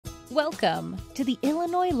Welcome to the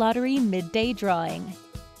Illinois Lottery Midday Drawing.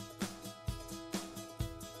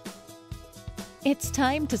 It's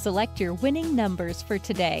time to select your winning numbers for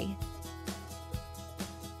today.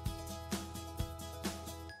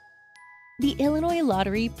 The Illinois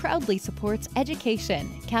Lottery proudly supports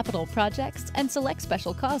education, capital projects, and select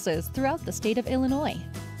special causes throughout the state of Illinois.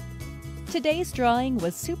 Today's drawing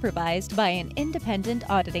was supervised by an independent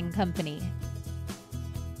auditing company.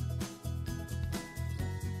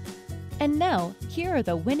 And now, here are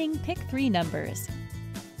the winning Pick 3 numbers.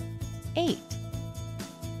 8,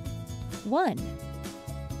 1,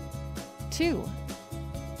 2,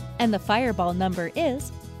 and the fireball number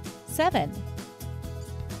is 7.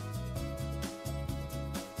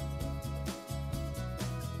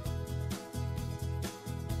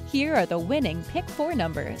 Here are the winning Pick 4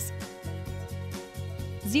 numbers.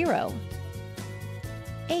 0,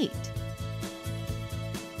 8,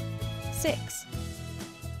 6,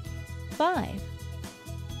 5,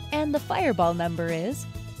 and the fireball number is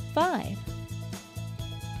 5.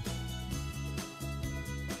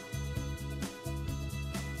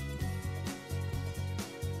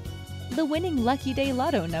 The winning Lucky Day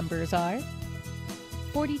Lotto numbers are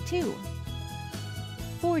 42,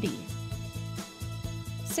 40,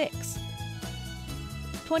 6,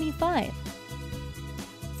 25,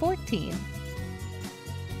 14,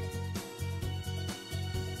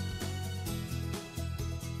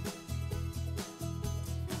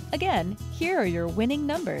 Again, here are your winning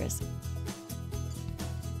numbers.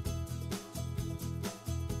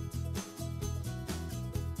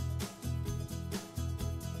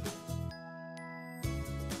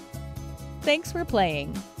 Thanks for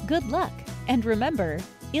playing. Good luck, and remember,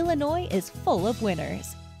 Illinois is full of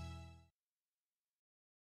winners.